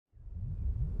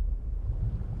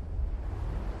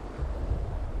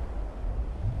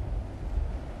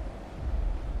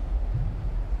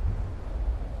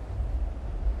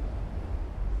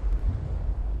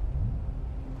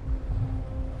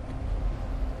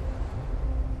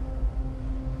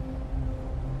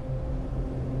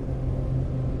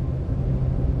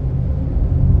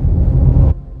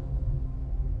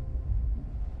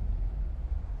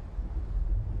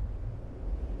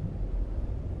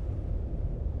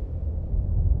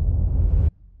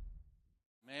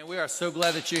We are so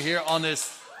glad that you're here on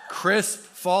this crisp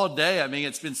fall day. I mean,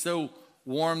 it's been so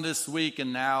warm this week,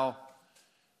 and now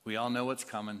we all know what's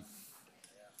coming.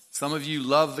 Some of you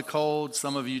love the cold.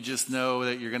 Some of you just know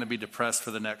that you're going to be depressed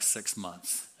for the next 6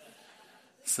 months.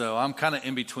 So I'm kind of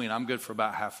in between. I'm good for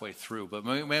about halfway through. But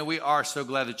man, we are so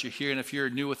glad that you're here. And if you're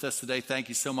new with us today, thank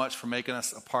you so much for making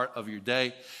us a part of your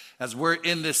day. As we're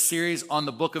in this series on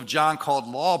the book of John called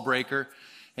Lawbreaker.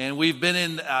 And we've been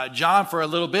in John for a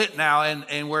little bit now.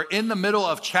 And we're in the middle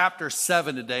of chapter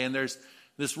 7 today. And there's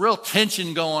this real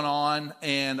tension going on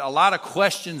and a lot of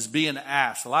questions being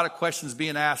asked. A lot of questions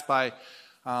being asked by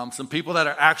some people that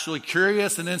are actually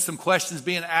curious. And then some questions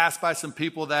being asked by some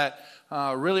people that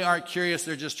really aren't curious.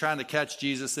 They're just trying to catch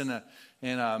Jesus in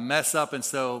a mess up. And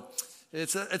so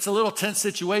it's a little tense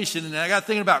situation. And I got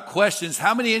thinking about questions.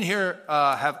 How many in here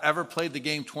have ever played the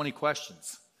game 20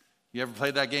 Questions? You ever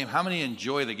played that game? How many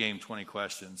enjoy the game 20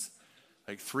 Questions?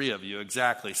 Like 3 of you,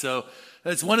 exactly. So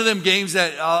it's one of them games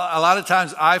that a lot of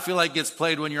times I feel like gets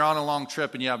played when you're on a long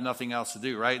trip and you have nothing else to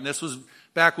do, right? And this was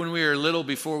back when we were little,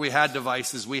 before we had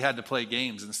devices. We had to play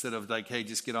games instead of like, hey,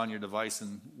 just get on your device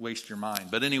and waste your mind.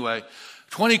 But anyway,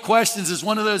 20 Questions is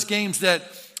one of those games that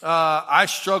I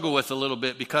struggle with a little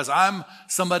bit because I'm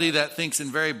somebody that thinks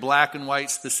in very black and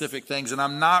white specific things, and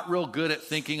I'm not real good at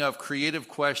thinking of creative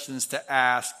questions to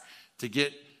ask to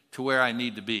get to where I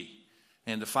need to be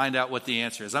and to find out what the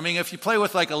answer is. I mean, if you play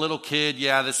with like a little kid,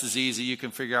 yeah, this is easy. You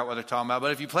can figure out what they're talking about.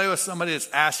 But if you play with somebody that's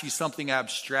asked you something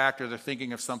abstract or they're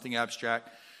thinking of something abstract,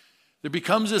 there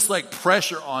becomes this like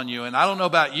pressure on you. And I don't know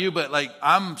about you, but like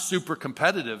I'm super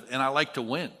competitive and I like to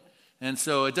win. And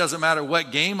so it doesn't matter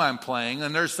what game I'm playing.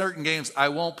 And there's certain games I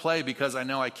won't play because I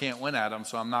know I can't win at them,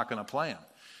 so I'm not going to play them.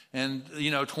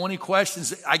 And, 20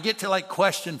 questions, I get to like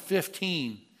question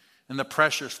 15 and the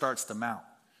pressure starts to mount.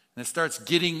 And it starts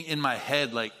getting in my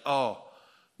head like, oh,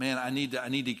 man, I need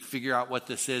to figure out what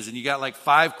this is. And you got like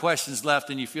 5 questions left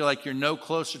and you feel like you're no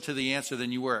closer to the answer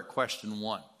than you were at question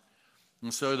 1.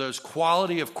 And so those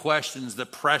quality of questions, the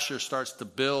pressure starts to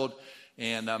build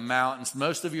and mount. And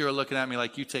most of you are looking at me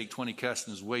like you take 20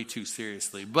 questions way too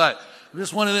seriously. But I'm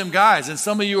just one of them guys. And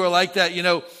some of you are like that,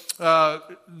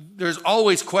 there's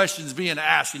always questions being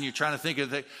asked and you're trying to think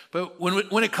of it. But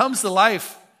when it comes to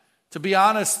life, to be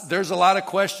honest, there's a lot of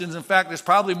questions. In fact, there's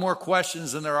probably more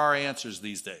questions than there are answers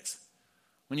these days.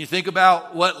 When you think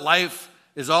about what life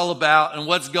is all about and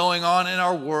what's going on in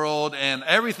our world and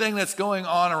everything that's going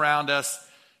on around us,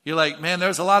 you're like, man,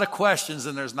 there's a lot of questions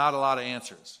and there's not a lot of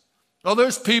answers. Well,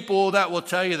 there's people that will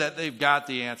tell you that they've got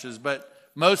the answers, but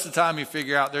most of the time you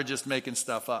figure out they're just making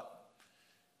stuff up.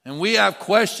 And we have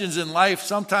questions in life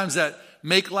sometimes that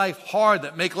make life hard,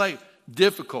 that make life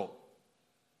difficult.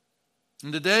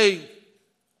 And today,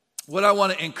 what I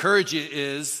want to encourage you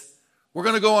is we're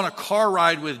going to go on a car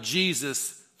ride with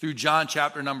Jesus through John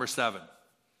chapter number 7.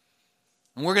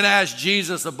 And we're going to ask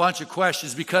Jesus a bunch of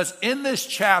questions because in this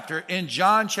chapter, in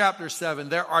John chapter 7,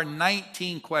 there are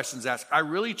 19 questions asked. I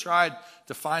really tried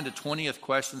to find a 20th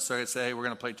question so I could say, hey, we're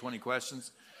going to play 20 questions.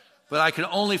 But I could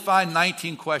only find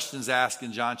 19 questions asked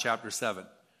in John chapter 7.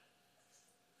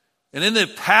 And in the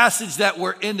passage that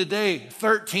we're in today,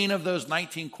 13 of those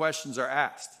 19 questions are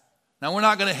asked. Now, we're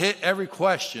not going to hit every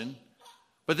question,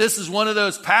 but this is one of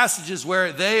those passages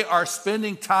where they are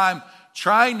spending time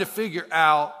trying to figure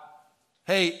out,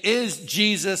 hey, is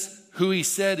Jesus who he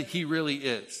said he really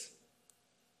is?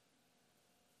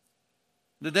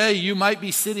 Today, you might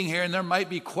be sitting here and there might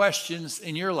be questions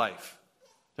in your life.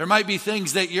 There might be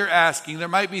things that you're asking. There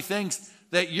might be things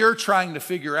that you're trying to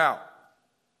figure out.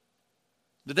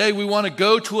 Today, we want to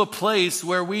go to a place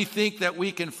where we think that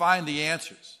we can find the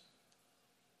answers.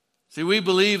 See, we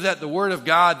believe that the Word of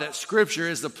God, that Scripture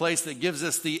is the place that gives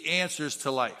us the answers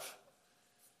to life.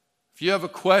 If you have a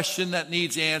question that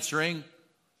needs answering,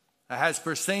 that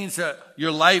pertains to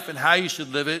your life and how you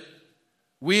should live it,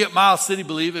 we at Miles City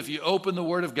believe if you open the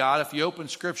Word of God, if you open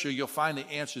Scripture, you'll find the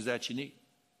answers that you need.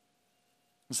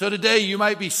 And so today you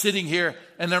might be sitting here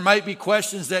and there might be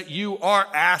questions that you are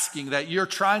asking, that you're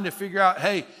trying to figure out,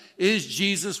 hey, is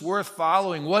Jesus worth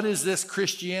following? What is this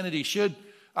Christianity? Should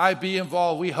I be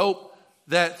involved? We hope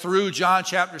that through John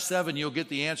chapter 7, you'll get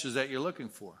the answers that you're looking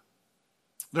for.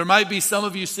 There might be some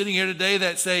of you sitting here today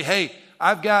that say, hey,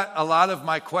 I've got a lot of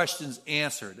my questions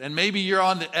answered. And maybe you're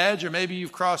on the edge or maybe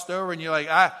you've crossed over and you're like,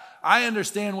 I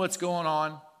understand what's going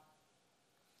on.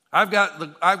 I've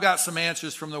got some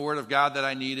answers from the Word of God that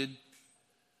I needed.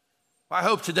 I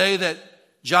hope today that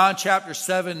John chapter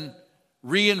 7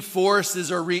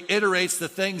 reinforces or reiterates the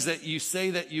things that you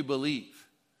say that you believe.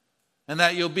 And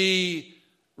that you'll be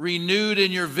renewed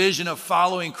in your vision of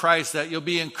following Christ, that you'll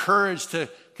be encouraged to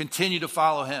continue to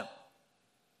follow him.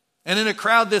 And in a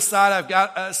crowd this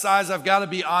size, I've got to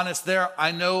be honest.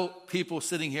 I know people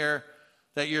sitting here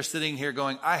that you're sitting here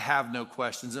going, I have no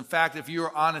questions. In fact, if you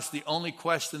are honest, the only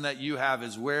question that you have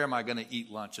is, where am I going to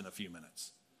eat lunch in a few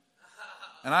minutes?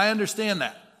 And I understand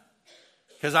that,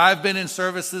 because I've been in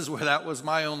services where that was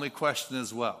my only question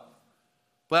as well.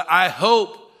 But I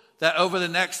hope that over the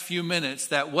next few minutes,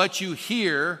 that what you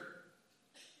hear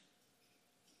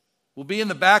will be in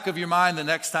the back of your mind the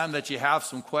next time that you have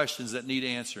some questions that need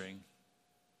answering.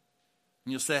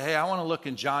 And you'll say, hey, I want to look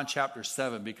in John chapter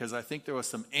 7 because I think there were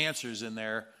some answers in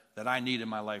there that I need in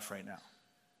my life right now.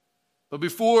 But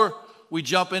before we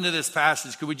jump into this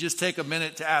passage, could we just take a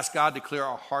minute to ask God to clear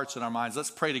our hearts and our minds? Let's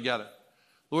pray together.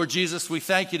 Lord Jesus, we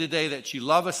thank you today that you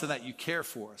love us and that you care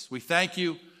for us. We thank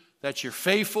you that you're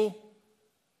faithful.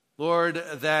 Lord,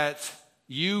 that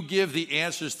you give the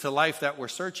answers to life that we're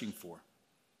searching for.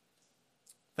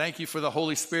 Thank you for the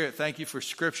Holy Spirit. Thank you for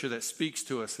Scripture that speaks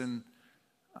to us. And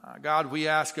God, we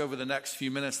ask over the next few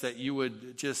minutes that you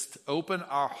would just open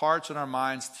our hearts and our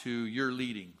minds to your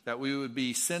leading, that we would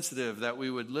be sensitive, that we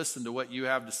would listen to what you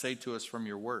have to say to us from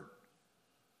your word.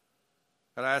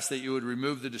 God, I ask that you would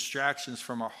remove the distractions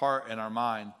from our heart and our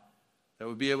mind, that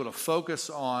we'd be able to focus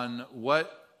on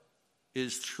what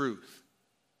is truth.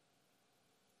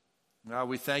 God,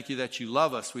 we thank you that you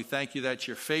love us. We thank you that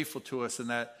you're faithful to us and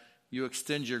that you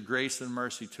extend your grace and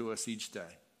mercy to us each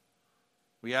day.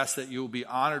 We ask that you will be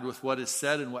honored with what is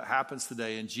said and what happens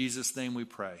today. In Jesus' name we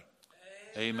pray.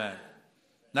 Amen.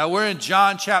 Now we're in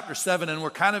John chapter 7 and we're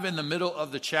kind of in the middle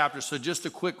of the chapter. So just a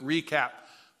quick recap.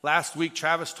 Last week,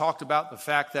 Travis talked about the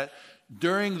fact that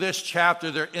during this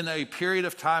chapter, they're in a period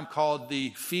of time called the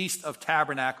Feast of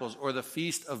Tabernacles or the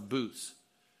Feast of Booths.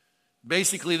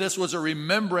 Basically, this was a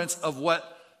remembrance of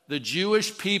what the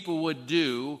Jewish people would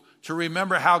do to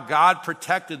remember how God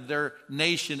protected their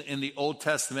nation in the Old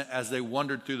Testament as they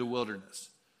wandered through the wilderness.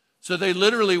 So they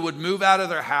literally would move out of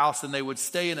their house and they would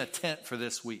stay in a tent for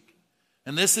this week.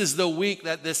 And this is the week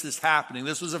that this is happening.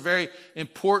 This was a very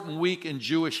important week in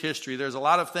Jewish history. There's a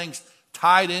lot of things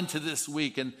tied into this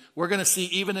week. And we're going to see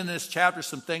even in this chapter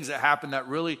some things that happen that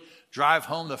really drive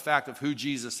home the fact of who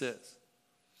Jesus is.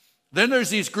 Then there's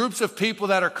these groups of people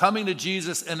that are coming to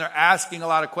Jesus and they're asking a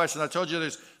lot of questions. I told you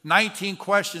there's 19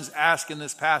 questions asked in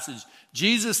this passage.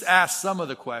 Jesus asked some of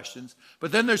the questions,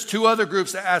 but then there's two other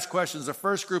groups that ask questions. The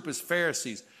first group is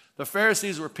Pharisees. The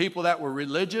Pharisees were people that were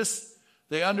religious.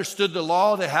 They understood the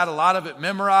law. They had a lot of it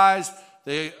memorized.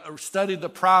 They studied the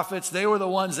prophets. They were the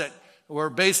ones that were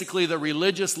basically the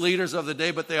religious leaders of the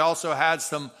day, but they also had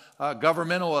some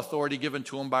governmental authority given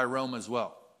to them by Rome as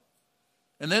well.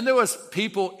 And then there was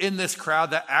people in this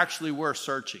crowd that actually were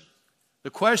searching.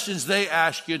 The questions they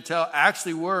asked, you could tell,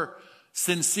 actually were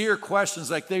sincere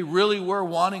questions, like they really were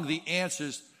wanting the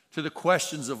answers to the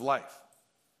questions of life.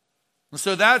 And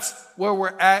so that's where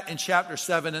we're at in chapter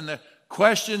 7, and the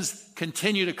questions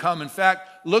continue to come. In fact,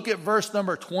 look at verse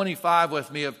number 25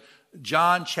 with me of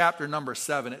John chapter number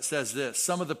 7. It says this: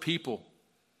 some of the people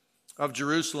of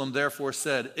Jerusalem therefore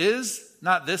said, "Is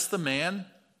not this the man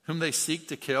whom they seek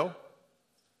to kill?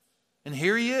 And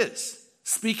here he is,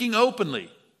 speaking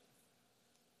openly.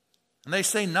 And they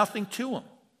say nothing to him.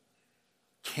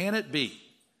 Can it be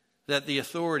that the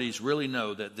authorities really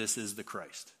know that this is the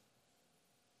Christ?"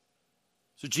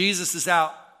 So Jesus is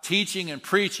out teaching and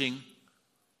preaching,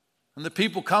 and the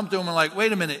people come to him and are like,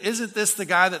 wait a minute, isn't this the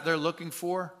guy that they're looking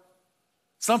for?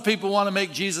 Some people want to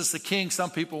make Jesus the king.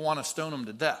 Some people want to stone him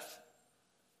to death.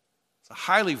 A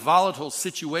highly volatile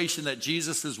situation that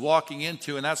Jesus is walking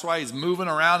into, and that's why he's moving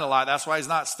around a lot. That's why he's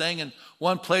not staying in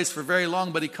one place for very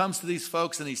long, but he comes to these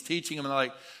folks and he's teaching them, and they're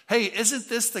like, hey, isn't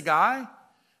this the guy?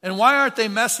 And why aren't they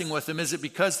messing with him? Is it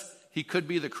because he could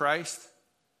be the Christ?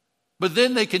 But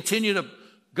then they continue to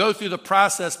go through the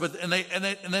process, and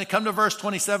they come to verse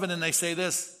 27 and they say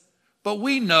this: but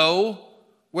we know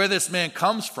where this man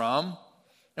comes from,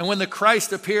 and when the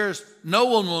Christ appears, no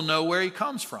one will know where he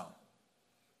comes from.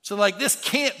 So like, this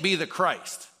can't be the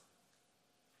Christ.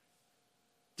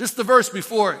 Just the verse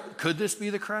before, could this be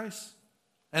the Christ?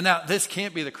 And now this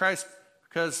can't be the Christ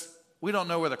because we don't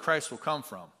know where the Christ will come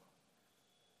from.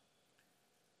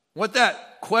 What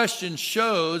that question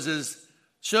shows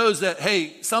that,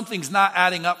 hey, something's not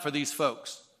adding up for these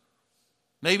folks.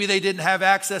 Maybe they didn't have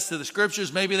access to the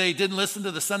scriptures. Maybe they didn't listen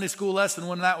to the Sunday school lesson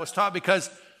when that was taught,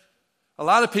 because a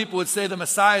lot of people would say the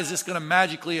Messiah is just going to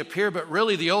magically appear, but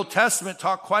really the Old Testament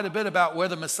talked quite a bit about where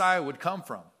the Messiah would come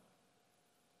from.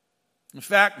 In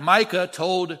fact, Micah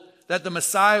told that the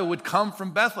Messiah would come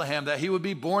from Bethlehem, that he would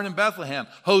be born in Bethlehem.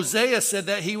 Hosea said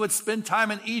that he would spend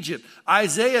time in Egypt.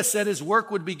 Isaiah said his work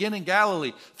would begin in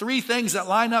Galilee. 3 things that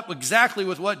line up exactly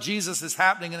with what Jesus is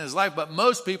happening in his life, but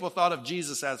most people thought of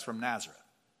Jesus as from Nazareth.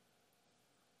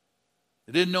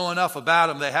 They didn't know enough about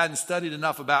him. They hadn't studied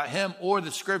enough about him or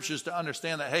the scriptures to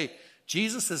understand that, hey,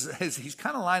 Jesus he's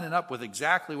kind of lining up with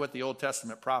exactly what the Old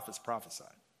Testament prophets prophesied.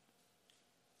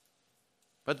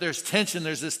 But there's tension.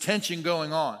 There's this tension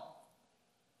going on.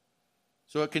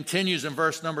 So it continues in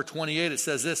verse number 28. It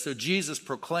says this, so Jesus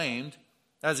proclaimed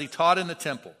as he taught in the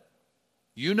temple,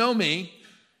 you know me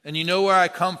and you know where I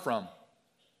come from,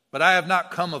 but I have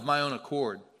not come of my own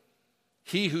accord.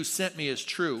 He who sent me is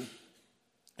true,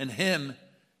 and him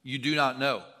you do not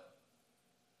know.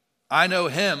 I know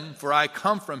him, for I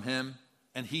come from him,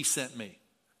 and he sent me.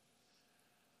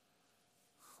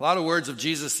 A lot of words of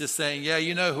Jesus just saying, yeah,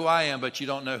 you know who I am, but you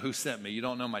don't know who sent me. You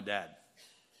don't know my dad.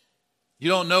 You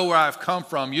don't know where I've come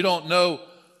from. You don't know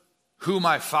who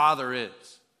my Father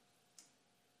is.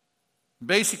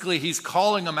 Basically, he's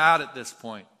calling them out at this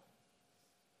point.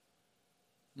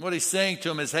 What he's saying to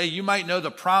them is, hey, you might know the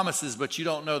promises, but you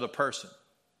don't know the person.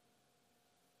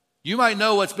 You might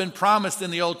know what's been promised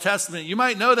in the Old Testament. You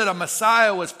might know that a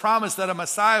Messiah was promised, that a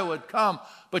Messiah would come,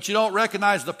 but you don't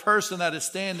recognize the person that is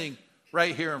standing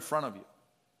right here in front of you.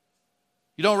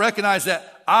 You don't recognize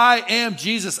that I am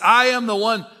Jesus. I am the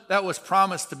one that was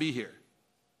promised to be here.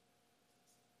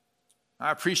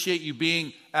 I appreciate you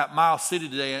being at Miles City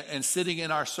today and sitting in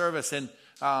our service. And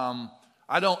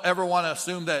I don't ever want to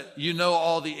assume that you know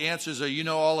all the answers or you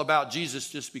know all about Jesus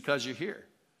just because you're here.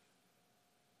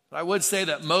 But I would say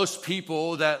that most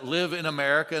people that live in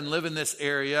America and live in this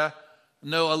area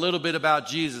know a little bit about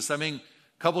Jesus. I mean,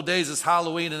 a couple days is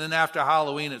Halloween, and then after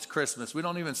Halloween, it's Christmas. We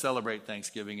don't even celebrate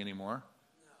Thanksgiving anymore.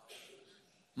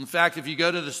 In fact, if you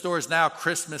go to the stores now,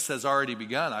 Christmas has already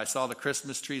begun. I saw the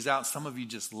Christmas trees out. Some of you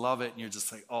just love it, and you're just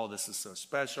like, oh, this is so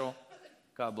special.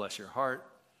 God bless your heart.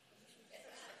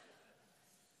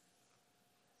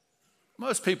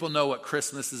 Most people know what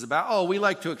Christmas is about. Oh, we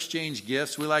like to exchange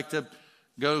gifts. We like to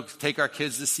go take our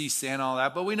kids to see Santa, all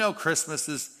that. But we know Christmas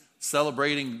is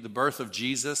celebrating the birth of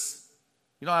Jesus.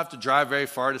 You don't have to drive very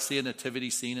far to see a nativity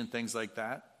scene and things like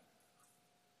that.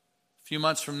 A few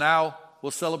months from now,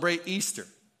 we'll celebrate Easter.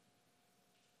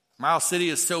 Miles City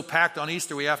is so packed on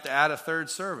Easter, we have to add a 3rd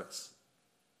service.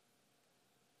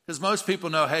 Because most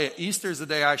people know, hey, Easter is the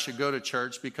day I should go to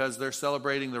church because they're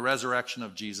celebrating the resurrection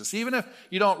of Jesus. Even if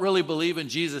you don't really believe in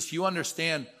Jesus, you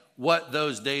understand what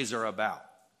those days are about.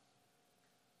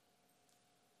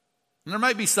 And there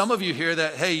might be some of you here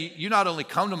that, hey, you not only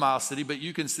come to Miles City, but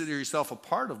you consider yourself a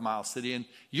part of Miles City, and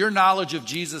your knowledge of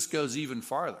Jesus goes even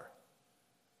farther.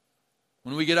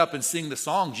 When we get up and sing the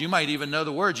songs, you might even know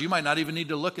the words. You might not even need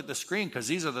to look at the screen because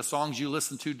these are the songs you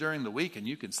listen to during the week, and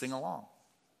you can sing along.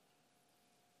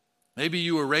 Maybe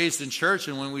you were raised in church,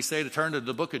 and when we say to turn to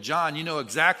the book of John, you know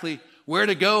exactly where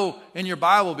to go in your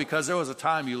Bible because there was a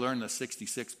time you learned the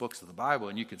 66 books of the Bible,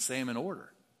 and you could say them in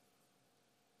order.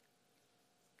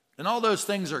 And all those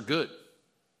things are good.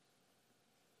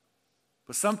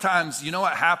 But sometimes, you know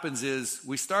what happens is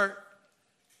we start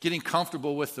getting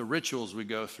comfortable with the rituals we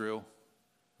go through,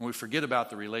 and we forget about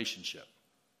the relationship.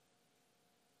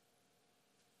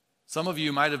 Some of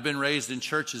you might have been raised in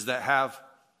churches that have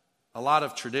a lot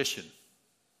of tradition.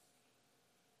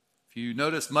 If you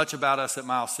notice much about us at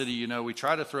Miles City, you know we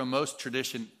try to throw most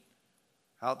tradition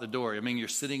out the door. I mean, you're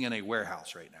sitting in a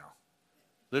warehouse right now.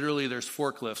 Literally, there's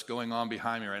forklifts going on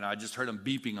behind me right now. I just heard them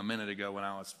beeping a minute ago when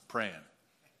I was praying.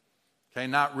 Okay,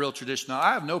 not real traditional.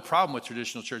 I have no problem with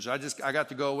traditional church. I got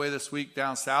to go away this week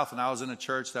down south, and I was in a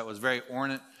church that was very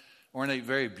ornate,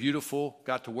 very beautiful.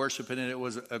 Got to worship in it. It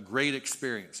was a great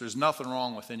experience. There's nothing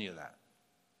wrong with any of that.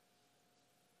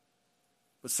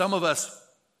 But some of us,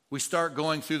 we start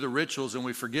going through the rituals, and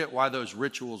we forget why those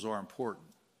rituals are important.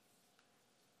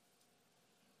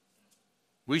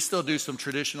 We still do some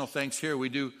traditional things here. We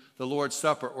do the Lord's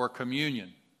Supper or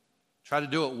communion. Try to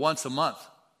do it once a month.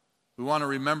 We want to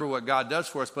remember what God does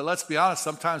for us. But let's be honest,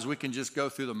 sometimes we can just go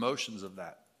through the motions of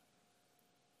that.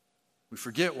 We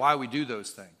forget why we do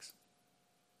those things.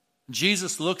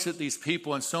 Jesus looks at these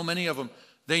people, and so many of them,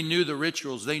 they knew the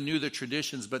rituals, they knew the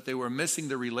traditions, but they were missing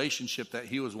the relationship that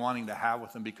he was wanting to have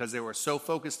with them because they were so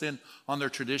focused in on their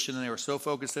tradition, and they were so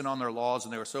focused in on their laws,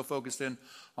 and they were so focused in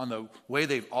on the way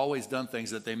they've always done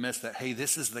things that they missed that, hey,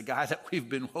 this is the guy that we've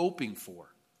been hoping for.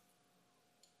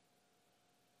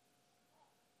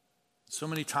 So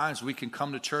many times we can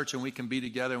come to church and we can be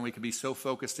together and we can be so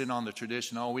focused in on the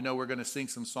tradition. Oh, we know we're going to sing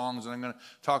some songs and I'm going to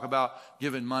talk about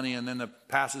giving money, and then the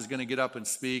pastor's going to get up and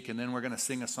speak, and then we're going to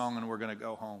sing a song and we're going to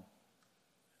go home.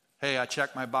 Hey, I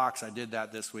checked my box. I did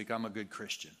that this week. I'm a good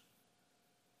Christian.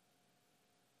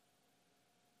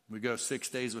 We go 6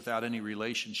 days without any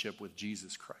relationship with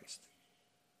Jesus Christ.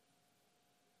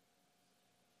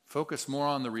 Focus more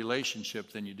on the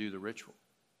relationship than you do the ritual.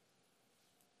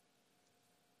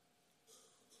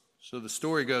 So the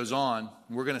story goes on.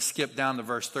 We're going to skip down to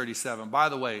verse 37. By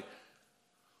the way,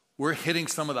 we're hitting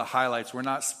some of the highlights. We're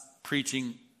not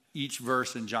preaching each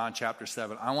verse in John chapter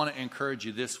 7. I want to encourage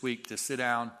you this week to sit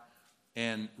down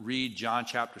and read John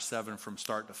chapter 7 from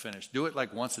start to finish. Do it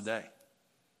like once a day.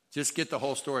 Just get the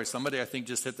whole story. Somebody, I think,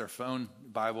 just hit their phone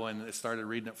Bible and started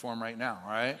reading it for them right now,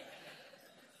 all right?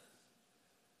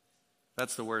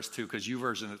 That's the worst, too, because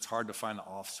YouVersion, it's hard to find the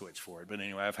off switch for it. But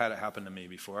anyway, I've had it happen to me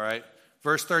before, all right?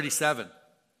 Verse 37.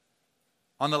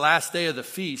 On the last day of the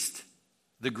feast,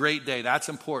 the great day. That's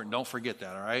important. Don't forget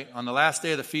that, all right? On the last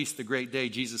day of the feast, the great day,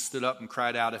 Jesus stood up and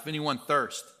cried out, "If anyone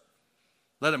thirst,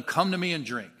 let him come to me and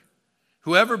drink.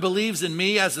 Whoever believes in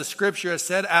me, as the scripture has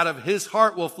said, out of his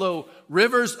heart will flow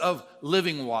rivers of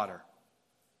living water."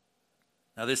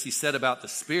 Now this he said about the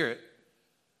Spirit,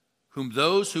 whom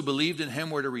those who believed in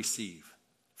him were to receive.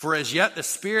 For as yet the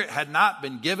Spirit had not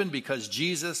been given because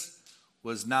Jesus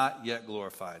was not yet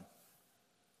glorified.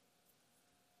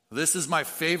 This is my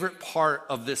favorite part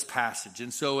of this passage.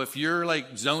 And so if you're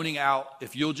like zoning out,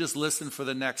 if you'll just listen for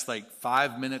the next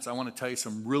 5 minutes, I want to tell you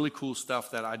some really cool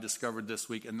stuff that I discovered this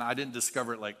week. And I didn't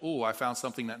discover it I found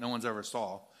something that no one's ever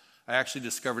saw. I actually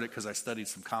discovered it because I studied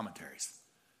some commentaries.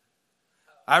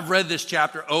 I've read this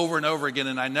chapter over and over again,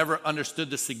 and I never understood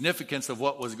the significance of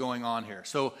what was going on here.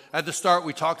 So at the start,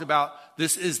 we talked about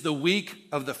this is the week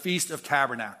of the Feast of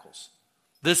Tabernacles.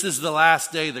 This is the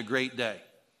last day, the great day.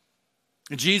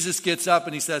 And Jesus gets up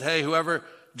and he said, "Hey, whoever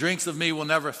drinks of me will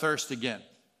never thirst again."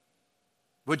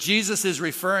 What Jesus is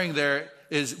referring there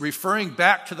is referring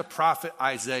back to the prophet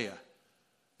Isaiah.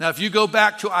 Now, if you go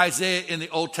back to Isaiah in the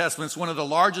Old Testament, it's one of the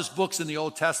largest books in the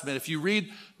Old Testament. If you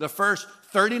read the first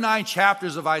 39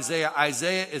 chapters of Isaiah,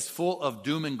 Isaiah is full of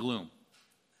doom and gloom.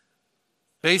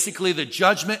 Basically, the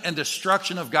judgment and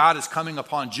destruction of God is coming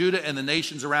upon Judah and the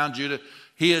nations around Judah.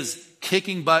 He is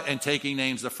kicking butt and taking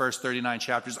names the first 39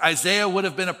 chapters. Isaiah would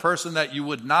have been a person that you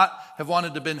would not have wanted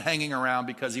to have been hanging around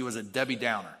because he was a Debbie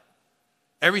Downer.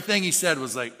 Everything he said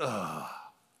was like, ugh,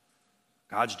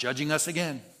 God's judging us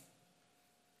again.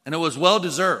 And it was well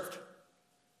deserved.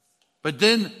 But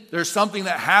then there's something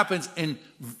that happens in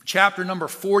chapter number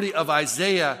 40 of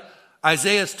Isaiah.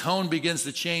 Isaiah's tone begins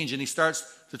to change and he starts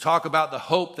to talk about the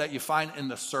hope that you find in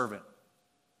the servant.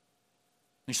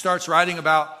 He starts writing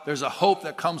about there's a hope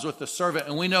that comes with the servant.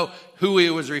 And we know who he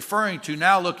was referring to.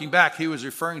 Now looking back, he was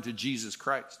referring to Jesus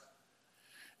Christ.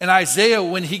 And Isaiah,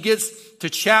 when he gets to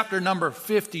chapter number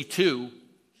 52,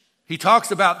 he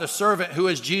talks about the servant who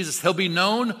is Jesus. He'll be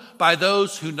known by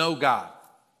those who know God.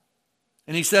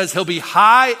 And he says he'll be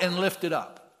high and lifted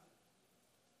up.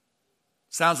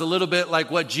 Sounds a little bit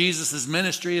like what Jesus'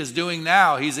 ministry is doing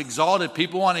now. He's exalted.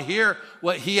 People want to hear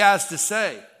what he has to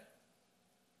say.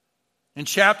 In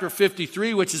chapter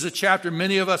 53, which is a chapter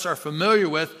many of us are familiar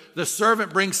with, the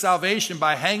servant brings salvation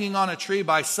by hanging on a tree,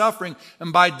 by suffering,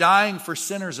 and by dying for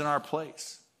sinners in our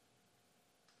place.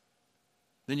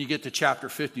 Then you get to chapter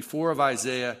 54 of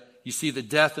Isaiah. You see the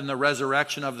death and the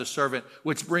resurrection of the servant,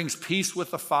 which brings peace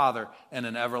with the Father and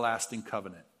an everlasting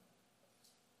covenant.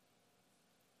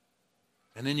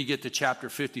 And then you get to chapter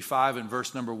 55 and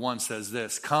verse number 1 says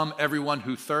this, "Come, everyone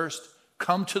who thirsts,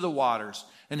 come to the waters.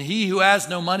 And he who has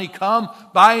no money, come,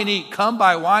 buy and eat. Come,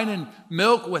 buy wine and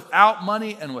milk without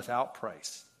money and without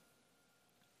price."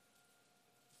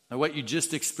 Now what you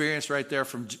just experienced right there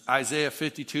from Isaiah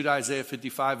 52 to Isaiah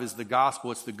 55 is the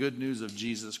gospel. It's the good news of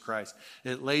Jesus Christ.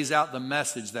 It lays out the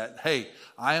message that, hey,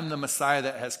 I am the Messiah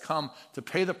that has come to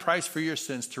pay the price for your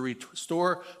sins, to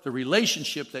restore the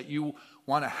relationship that you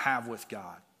want to have with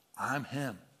God. I'm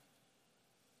him.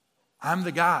 I'm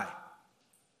the guy.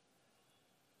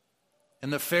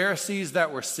 And the Pharisees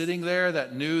that were sitting there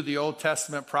that knew the Old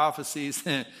Testament prophecies,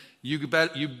 you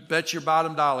bet your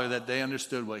bottom dollar that they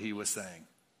understood what he was saying.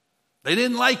 They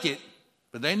didn't like it,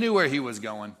 but they knew where he was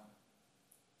going.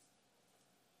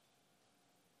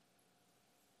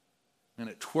 And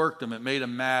it twerked them. It made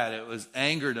them mad. It was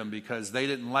angered them because they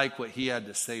didn't like what he had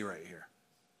to say right here.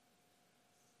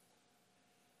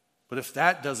 But if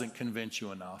that doesn't convince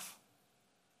you enough,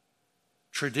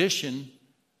 tradition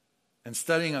and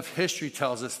studying of history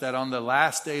tells us that on the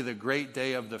last day, the great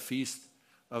day of the Feast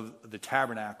of the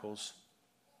Tabernacles,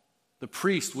 the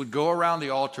priest would go around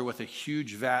the altar with a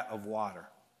huge vat of water.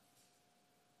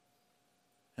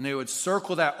 And they would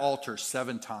circle that altar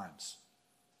 7 times.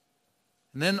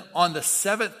 And then on the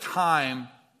 7th time,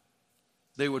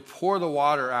 they would pour the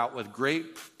water out with great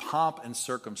pomp and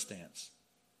circumstance.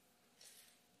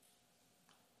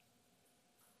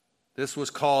 This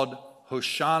was called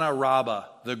Hoshana Rabbah,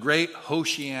 the great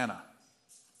Hoshiana,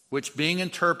 which being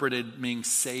interpreted means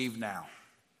save now.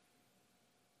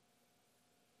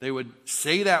 They would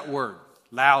say that word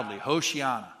loudly,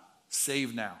 Hoshiana,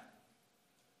 save now.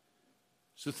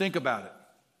 So think about it.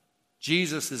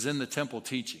 Jesus is in the temple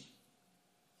teaching.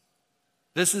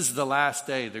 This is the last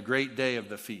day, the great day of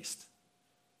the feast.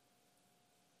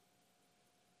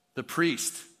 The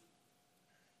priest,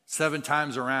 7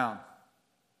 times around,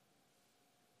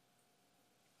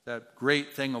 that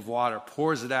great thing of water,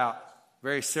 pours it out.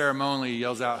 Very ceremonially,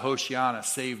 yells out, Hoshiana,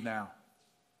 save now.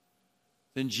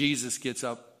 Then Jesus gets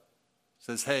up,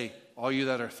 says, hey, all you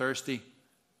that are thirsty,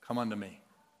 come unto me.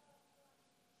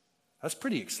 That's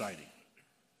pretty exciting.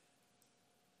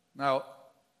 Now,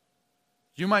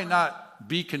 you might not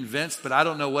be convinced, but I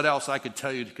don't know what else I could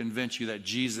tell you to convince you that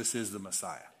Jesus is the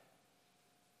Messiah.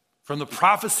 From the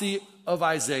prophecy of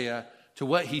Isaiah to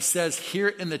what he says here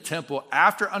in the temple,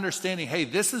 after understanding, hey,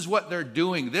 this is what they're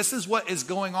doing. This is what is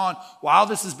going on while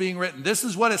this is being written. This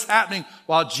is what is happening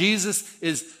while Jesus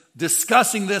is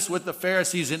discussing this with the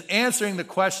Pharisees and answering the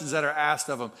questions that are asked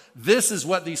of him. This is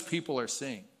what these people are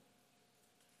seeing.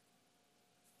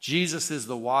 Jesus is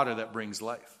the water that brings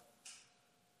life.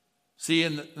 See,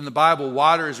 in the Bible,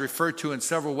 water is referred to in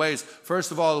several ways. First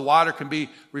of all, the water can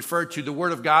be referred to, the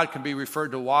Word of God can be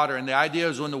referred to water. And the idea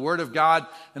is when the Word of God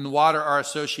and the water are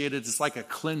associated, it's like a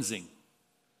cleansing.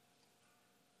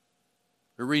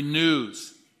 It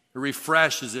renews, it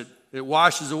refreshes, it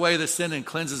washes away the sin and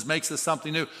cleanses, makes us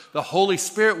something new. The Holy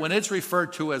Spirit, when it's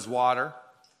referred to as water,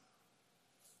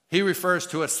 he refers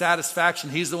to a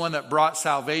satisfaction. He's the one that brought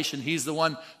salvation. He's the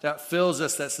one that fills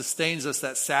us, that sustains us,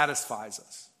 that satisfies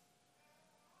us.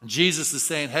 And Jesus is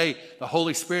saying, hey, the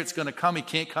Holy Spirit's going to come. He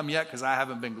can't come yet because I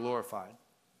haven't been glorified.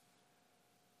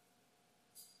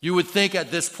 You would think at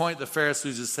this point the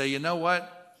Pharisees would say, you know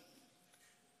what?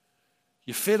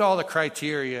 You fit all the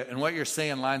criteria and what you're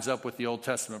saying lines up with the Old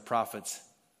Testament prophets.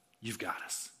 You've got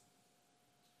us.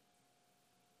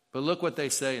 But look what they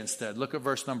say instead. Look at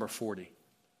verse number 40.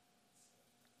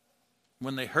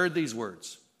 When they heard these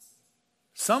words,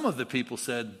 some of the people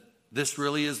said, this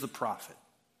really is the prophet.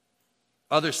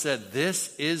 Others said,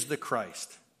 this is the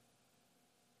Christ.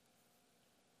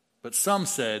 But some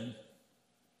said,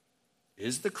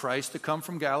 is the Christ to come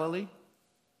from Galilee?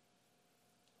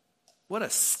 What a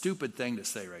stupid thing to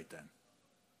say right then.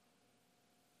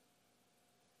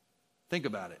 Think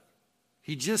about it.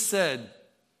 He just said,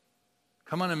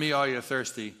 come unto me all you're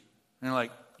thirsty. And they're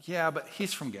like, yeah, but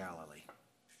he's from Galilee.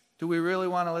 Do we really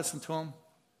want to listen to him?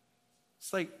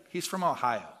 It's like he's from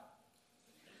Ohio.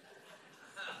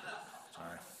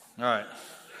 All right.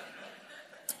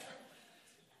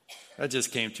 That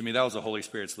just came to me. That was the Holy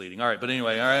Spirit's leading. All right, but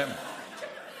anyway, all right.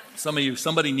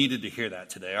 Somebody needed to hear that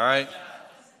today, all right?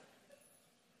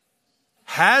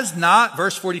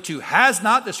 Verse 42, has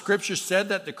not the scripture said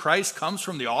that the Christ comes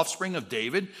from the offspring of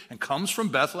David and comes from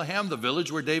Bethlehem, the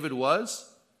village where David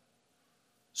was?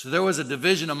 So there was a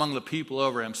division among the people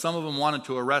over him. Some of them wanted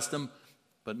to arrest him,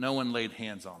 but no one laid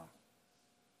hands on him.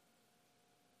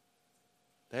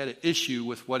 They had an issue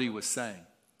with what he was saying.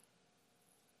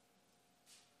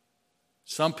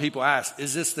 Some people asked,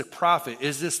 is this the prophet?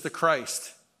 Is this the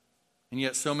Christ? And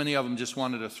yet so many of them just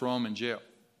wanted to throw him in jail.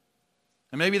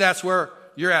 And maybe that's where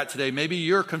you're at today. Maybe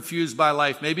you're confused by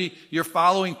life. Maybe you're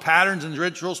following patterns and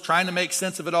rituals, trying to make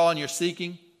sense of it all, and you're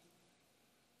seeking.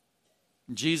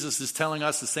 And Jesus is telling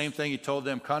us the same thing he told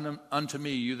them, come unto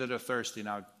me, you that are thirsty,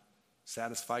 now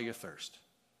satisfy your thirst.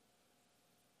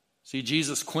 See,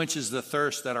 Jesus quenches the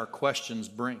thirst that our questions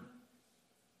bring.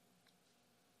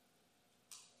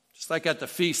 Just like at the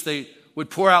feast, they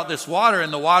would pour out this water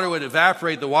and the water would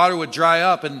evaporate, the water would dry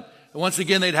up, and once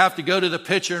again they'd have to go to the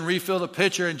pitcher and refill the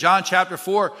pitcher. In John chapter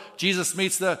 4, Jesus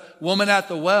meets the woman at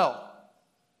the well.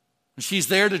 And she's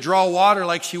there to draw water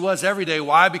like she was every day.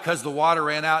 Why? Because the water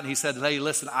ran out, and he said, hey,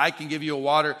 listen, I can give you a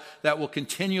water that will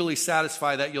continually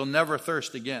satisfy, that you'll never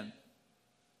thirst again.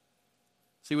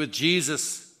 See, with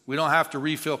Jesus, we don't have to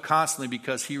refill constantly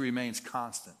because he remains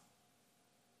constant.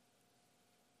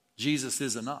 Jesus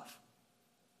is enough.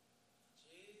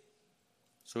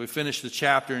 So we finish the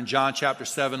chapter in John chapter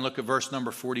 7. Look at verse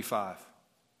number 45.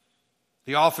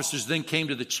 The officers then came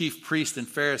to the chief priests and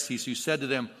Pharisees, who said to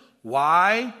them,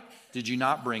 why did you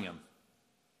not bring him?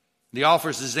 The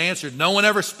officers answered, no one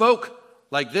ever spoke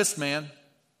like this man.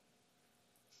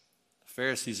 The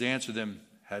Pharisees answered them,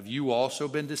 have you also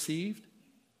been deceived?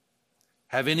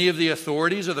 Have any of the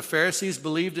authorities or the Pharisees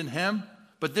believed in him?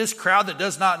 But this crowd that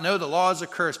does not know the law is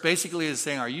accursed basically is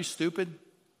saying, are you stupid?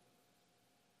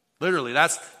 Literally,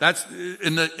 that's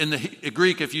in the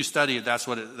Greek, if you study it, that's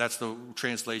the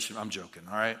translation. I'm joking,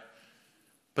 all right?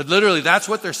 But literally, that's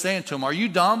what they're saying to him. Are you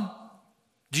dumb?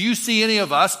 Do you see any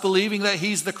of us believing that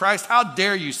he's the Christ? How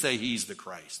dare you say he's the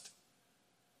Christ?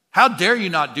 How dare you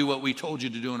not do what we told you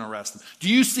to do and arrest him? Do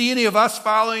you see any of us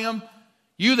following him?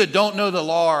 You that don't know the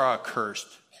law are accursed.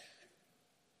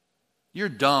 You're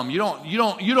dumb. You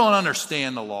don't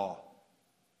understand the law.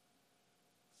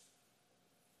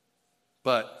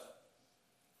 But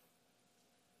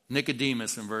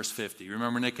Nicodemus in verse 50.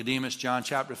 Remember Nicodemus, John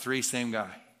chapter 3, same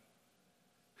guy.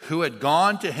 Who had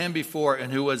gone to him before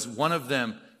and who was one of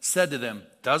them, said to them,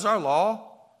 does our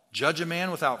law judge a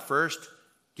man without first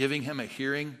giving him a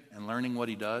hearing and learning what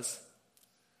he does?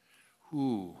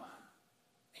 Ooh.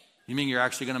 You mean you're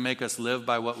actually going to make us live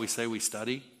by what we say we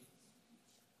study?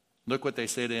 Look what they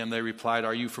say to him. They replied,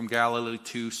 are you from Galilee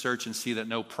too? Search and see that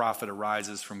no prophet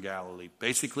arises from Galilee.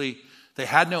 Basically, they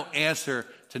had no answer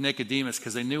to Nicodemus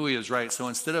because they knew he was right. So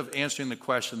instead of answering the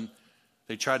question,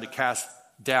 they tried to cast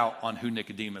doubt on who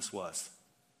Nicodemus was.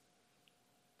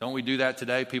 Don't we do that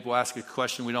today? People ask a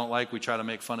question we don't like, we try to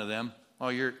make fun of them. Oh,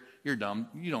 you're dumb.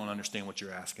 You don't understand what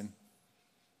you're asking.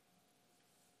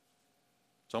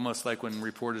 It's almost like when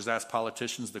reporters ask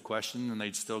politicians the question and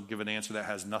they'd still give an answer that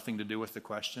has nothing to do with the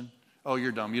question. Oh,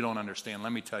 you're dumb. You don't understand.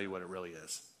 Let me tell you what it really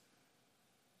is.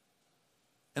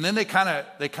 And then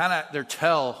their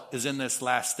tell is in this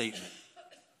last statement.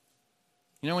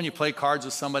 You know when you play cards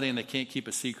with somebody and they can't keep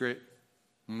a secret?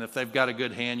 And if they've got a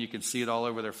good hand, you can see it all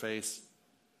over their face.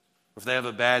 If they have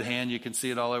a bad hand, you can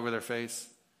see it all over their face.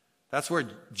 That's where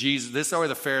this is where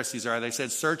the Pharisees are. They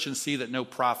said, search and see that no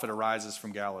prophet arises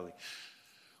from Galilee.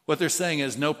 What they're saying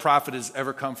is no prophet has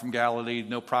ever come from Galilee.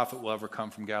 No prophet will ever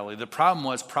come from Galilee. The problem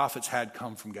was prophets had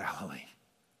come from Galilee.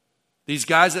 These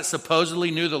guys that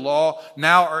supposedly knew the law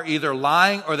now are either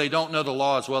lying or they don't know the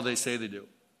law as well as they say they do.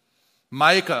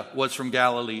 Micah was from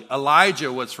Galilee.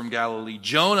 Elijah was from Galilee.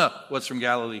 Jonah was from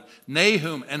Galilee.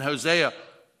 Nahum and Hosea,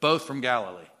 both from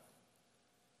Galilee.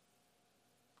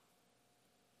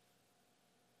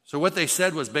 So what they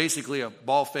said was basically a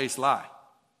bald-faced lie.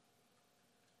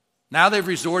 Now they've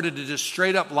resorted to just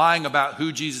straight up lying about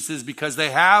who Jesus is because they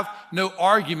have no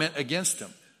argument against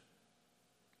him.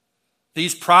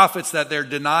 These prophets that they're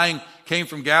denying came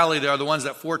from Galilee, they are the ones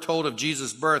that foretold of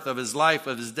Jesus' birth, of his life,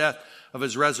 of his death, of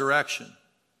his resurrection.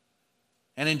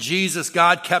 And in Jesus,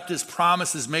 God kept his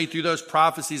promises made through those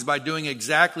prophecies by doing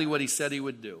exactly what he said he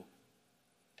would do.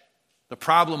 The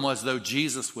problem was, though,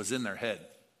 Jesus was in their head.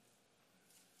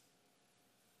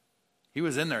 He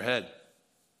was in their head.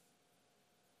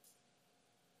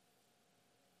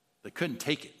 They couldn't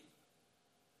take it.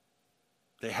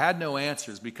 They had no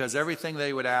answers because everything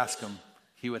they would ask him,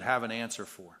 he would have an answer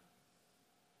for.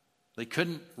 They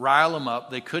couldn't rile him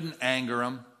up. They couldn't anger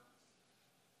him.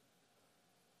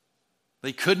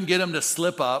 They couldn't get him to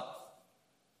slip up.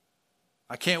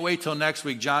 I can't wait till next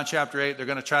week, John chapter 8. They're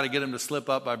going to try to get him to slip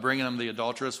up by bringing him the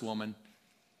adulterous woman.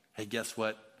 Hey, guess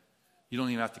what? You don't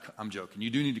even have to. I'm joking. You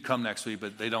do need to come next week,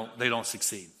 but they don't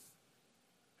succeed.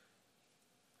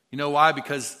 You know why?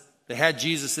 Because they had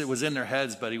Jesus, it was in their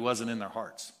heads, but he wasn't in their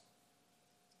hearts.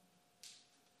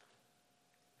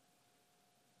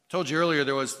 I told you earlier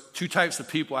there was two types of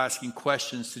people asking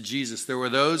questions to Jesus. There were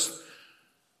those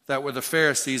that were the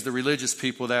Pharisees, the religious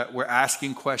people that were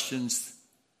asking questions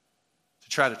to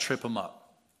try to trip him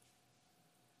up.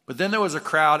 But then there was a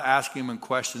crowd asking him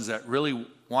questions that really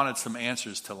wanted some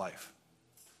answers to life.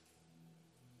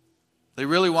 They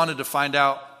really wanted to find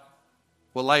out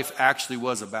what life actually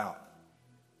was about.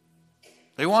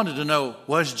 They wanted to know,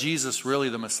 was Jesus really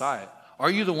the Messiah? Are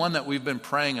you the one that we've been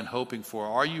praying and hoping for?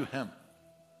 Are you him?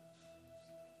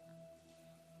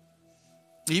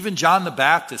 Even John the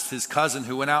Baptist, his cousin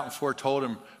who went out and foretold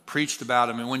him, preached about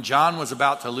him. And when John was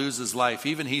about to lose his life,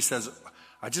 even he says,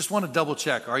 I just want to double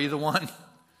check. Are you the one?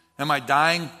 Am I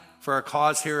dying for a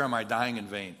cause here? Or am I dying in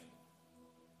vain?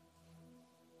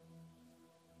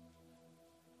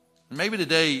 And maybe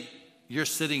today you're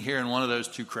sitting here in one of those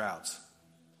two crowds.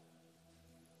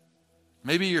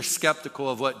 Maybe you're skeptical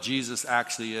of what Jesus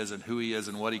actually is and who he is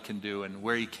and what he can do and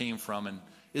where he came from. And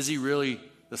is he really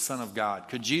the Son of God?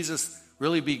 Could Jesus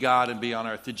really be God and be on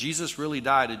earth? Did Jesus really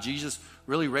die? Did Jesus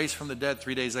really raise from the dead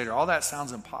 3 days later? All that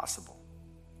sounds impossible.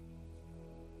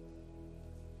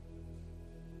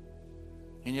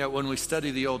 And yet when we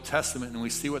study the Old Testament and we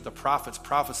see what the prophets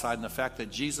prophesied and the fact that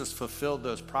Jesus fulfilled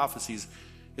those prophecies,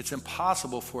 it's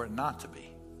impossible for it not to be.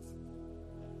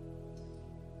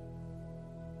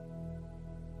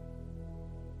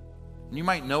 And you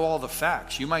might know all the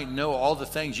facts. You might know all the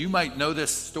things. You might know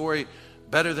this story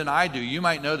better than I do. You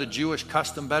might know the Jewish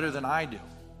custom better than I do.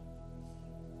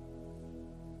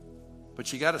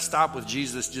 But you got to stop with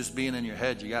Jesus just being in your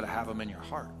head. You got to have him in your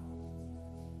heart.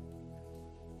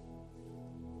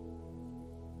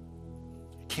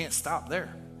 You can't stop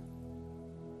there.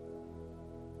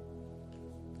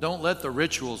 Don't let the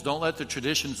rituals, don't let the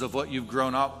traditions of what you've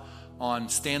grown up on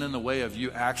stand in the way of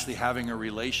you actually having a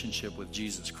relationship with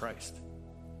Jesus Christ.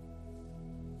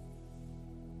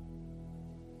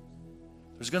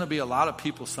 There's going to be a lot of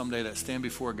people someday that stand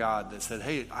before God that said,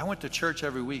 hey, I went to church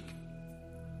every week.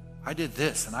 I did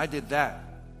this and I did that.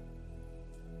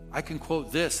 I can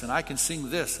quote this and I can sing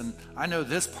this and I know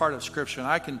this part of Scripture and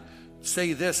I can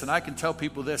say this and I can tell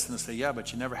people this. And they say, yeah,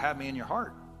 but you never had me in your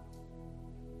heart.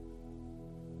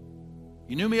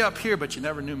 You knew me up here, but you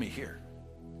never knew me here.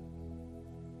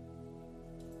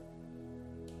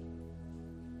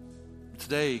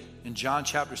 Today, in John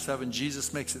chapter 7,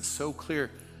 Jesus makes it so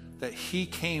clear that he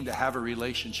came to have a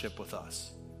relationship with us.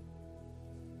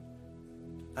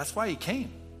 That's why he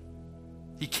came.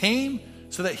 He came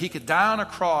so that he could die on a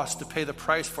cross to pay the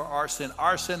price for our sin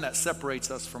that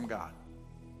separates us from God.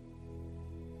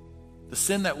 The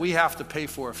sin that we have to pay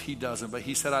for if he doesn't. But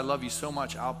he said, I love you so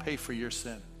much, I'll pay for your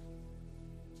sin.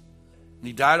 And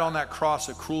he died on that cross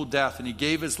a cruel death, and he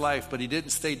gave his life, but he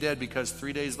didn't stay dead because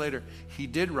 3 days later, he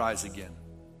did rise again.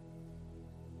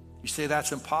 You say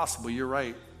that's impossible. You're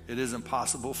right. It is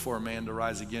impossible for a man to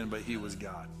rise again, but he was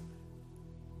God.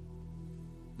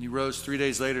 And he rose 3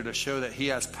 days later to show that he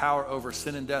has power over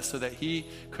sin and death so that he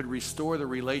could restore the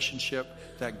relationship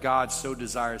that God so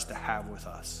desires to have with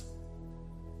us.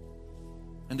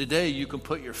 And today you can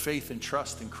put your faith and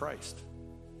trust in Christ.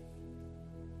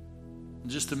 In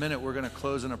just a minute, we're going to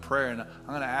close in a prayer, and I'm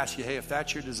going to ask you, hey, if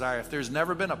that's your desire, if there's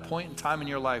never been a point in time in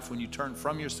your life when you turn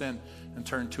from your sin and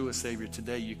turn to a Savior,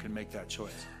 today you can make that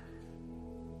choice.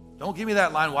 Don't give me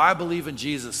that line, well, I believe in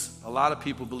Jesus. A lot of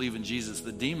people believe in Jesus.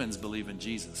 The demons believe in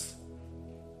Jesus.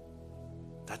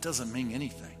 That doesn't mean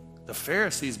anything. The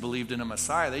Pharisees believed in a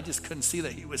Messiah. They just couldn't see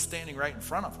that he was standing right in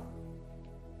front of them.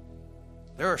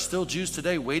 There are still Jews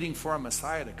today waiting for a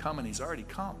Messiah to come, and he's already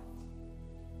come.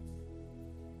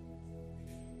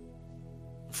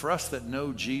 For us that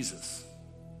know Jesus,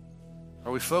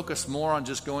 are we focused more on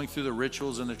just going through the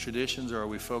rituals and the traditions, or are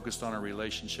we focused on a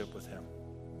relationship with him?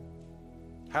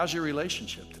 How's your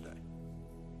relationship today?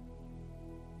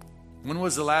 When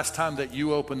was the last time that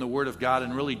you opened the Word of God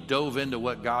and really dove into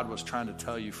what God was trying to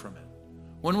tell you from it?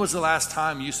 When was the last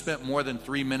time you spent more than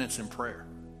 3 minutes in prayer?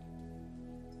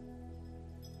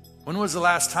 When was the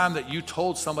last time that you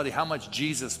told somebody how much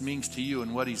Jesus means to you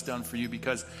and what he's done for you,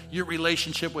 because your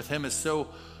relationship with him is so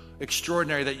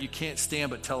extraordinary that you can't stand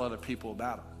but tell other people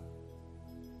about him?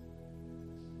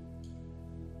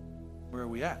 Where are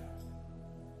we at?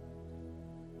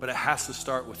 But it has to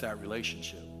start with that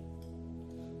relationship.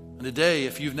 And today,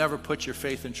 if you've never put your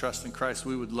faith and trust in Christ,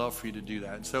 we would love for you to do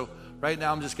that. And so right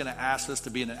now, I'm just going to ask us to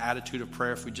be in an attitude of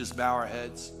prayer if we just bow our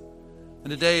heads. And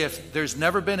today, if there's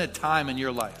never been a time in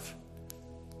your life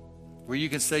where you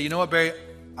can say, you know what, Barry,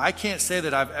 I can't say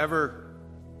that I've ever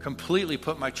completely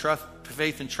put my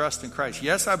faith and trust in Christ.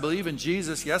 Yes, I believe in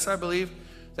Jesus. Yes, I believe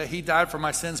that he died for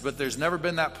my sins, but there's never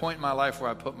been that point in my life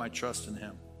where I put my trust in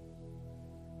him.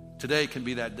 Today can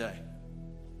be that day.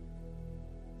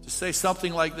 Just say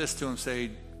something like this to him. Say,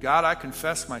 God, I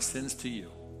confess my sins to you.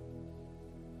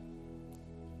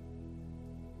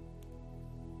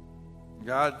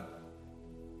 God,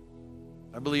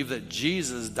 I believe that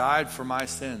Jesus died for my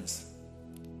sins.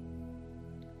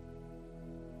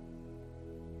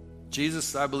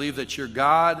 Jesus, I believe that you're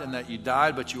God and that you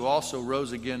died, but you also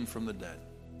rose again from the dead.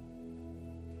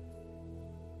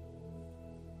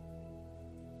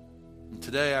 And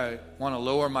today I want to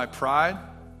lower my pride.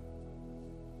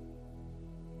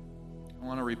 I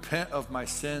want to repent of my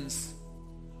sins.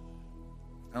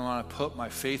 I want to put my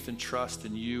faith and trust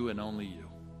in you and only you.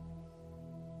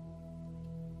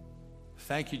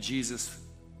 Thank you, Jesus,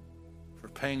 for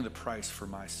paying the price for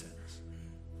my sins.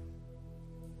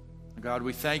 God,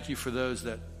 we thank you for those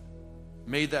that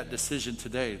made that decision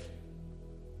today.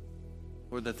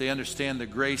 Lord, that they understand the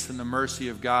grace and the mercy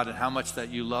of God and how much that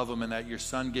you love them and that your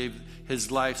Son gave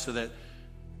his life so that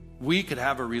we could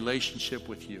have a relationship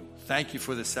with you. Thank you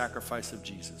for the sacrifice of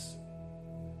Jesus.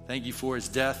 Thank you for his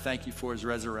death. Thank you for his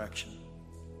resurrection.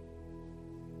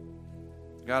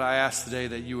 God, I ask today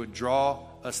that you would draw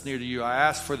us near to you. I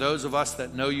ask for those of us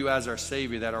that know you as our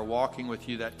Savior, that are walking with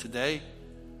you, that today,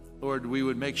 Lord, we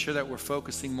would make sure that we're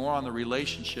focusing more on the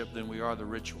relationship than we are the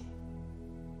ritual.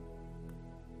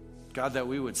 God, that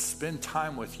we would spend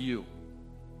time with you.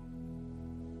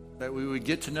 that we would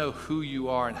get to know who you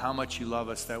are and how much you love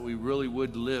us, that we really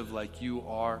would live like you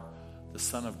are the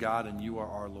Son of God and you are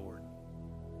our Lord.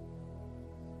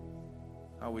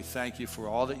 God, we thank you for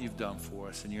all that you've done for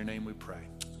us. In your name we pray.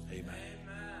 Amen.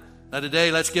 Now today,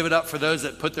 let's give it up for those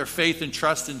that put their faith and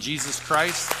trust in Jesus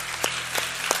Christ.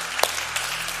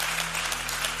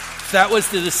 If that was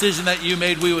the decision that you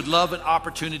made, we would love an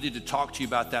opportunity to talk to you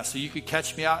about that. So you could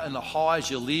catch me out in the hall as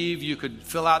you leave. You could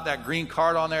fill out that green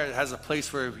card on there. It has a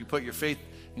place where if you put your faith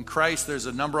in Christ, there's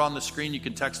a number on the screen. You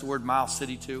can text the word Miles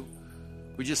City to.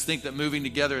 We just think that moving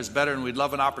together is better, and we'd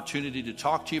love an opportunity to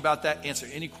talk to you about that, answer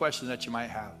any question that you might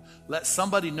have. Let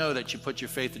somebody know that you put your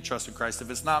faith and trust in Christ. If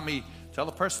it's not me, tell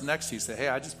the person next to you, say, hey,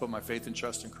 I just put my faith and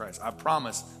trust in Christ. I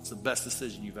promise it's the best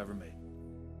decision you've ever made.